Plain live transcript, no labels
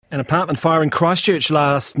An apartment fire in Christchurch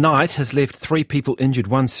last night has left 3 people injured,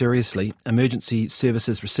 1 seriously. Emergency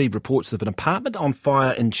services received reports of an apartment on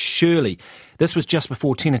fire in Shirley. This was just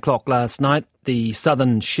before 10 o'clock last night. The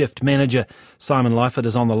Southern Shift manager, Simon Lyford,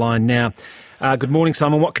 is on the line now. Good morning,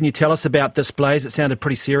 Simon. What can you tell us about this blaze? It sounded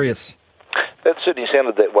pretty serious. That certainly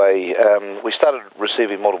sounded that way. We started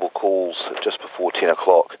receiving multiple calls just before 10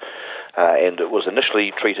 o'clock. And it was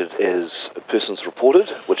initially treated as persons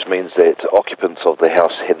reported, which means that occupants of the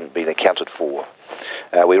house hadn't been accounted for.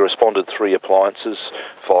 We responded 3 appliances,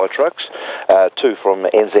 fire trucks, 2 from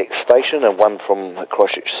Anzac Station and 1 from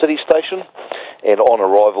Christchurch City Station. And on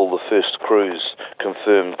arrival, the first crews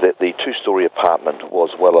confirmed that the 2-storey apartment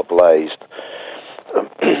was well ablazed.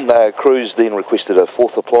 Crews then requested a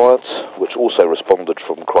 4th appliance, which also responded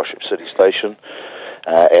from Christchurch City Station.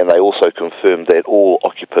 And they also confirmed that all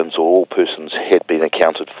occupants or all persons had been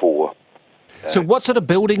accounted for. So what sort of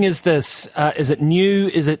building is this? Is it new?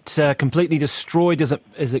 Is it completely destroyed? Is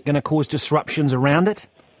it going to cause disruptions around it?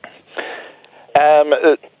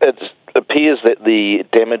 It appears that the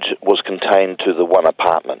damage was contained to the one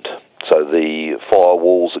apartment. So the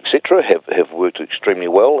firewalls, etc., have worked extremely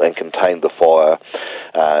well and contained the fire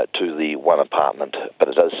to the one apartment. But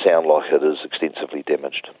it does sound like it is extensively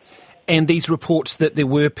damaged. And these reports that there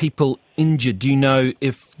were people injured, do you know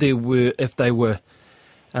if they were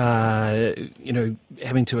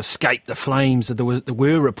having to escape the flames? There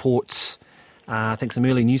were reports, I think some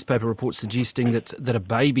early newspaper reports suggesting that a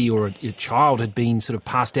baby or a child had been sort of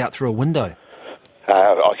passed out through a window.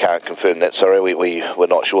 I can't confirm that, sorry. We were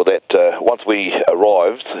not sure that. Once we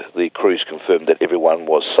arrived, the crews confirmed that everyone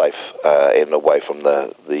was safe and away from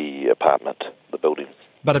the apartment, the building.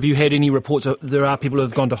 But have you had any reports there are people who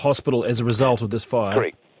have gone to hospital as a result of this fire?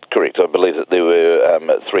 Correct. I believe that there were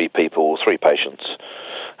 3 patients,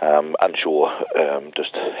 unsure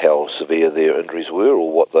just how severe their injuries were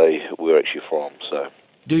or what they were actually from. So,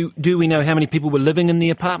 do we know how many people were living in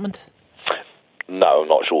the apartment? No, I'm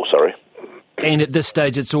not sure, sorry. And at this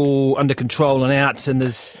stage it's all under control and out, and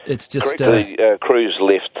it's just... Correct. The crews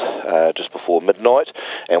left just before midnight,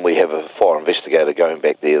 and we have a fire investigator going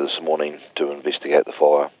back there this morning to investigate the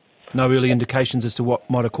fire. No early indications as to what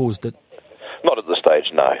might have caused it? Not at this stage,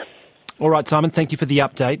 no. All right, Simon, thank you for the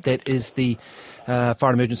update. That is the Fire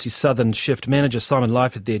and Emergency Southern Shift manager, Simon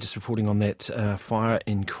Lyford, there, just reporting on that fire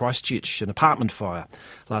in Christchurch, an apartment fire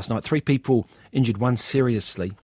last night. 3 people injured, 1 seriously.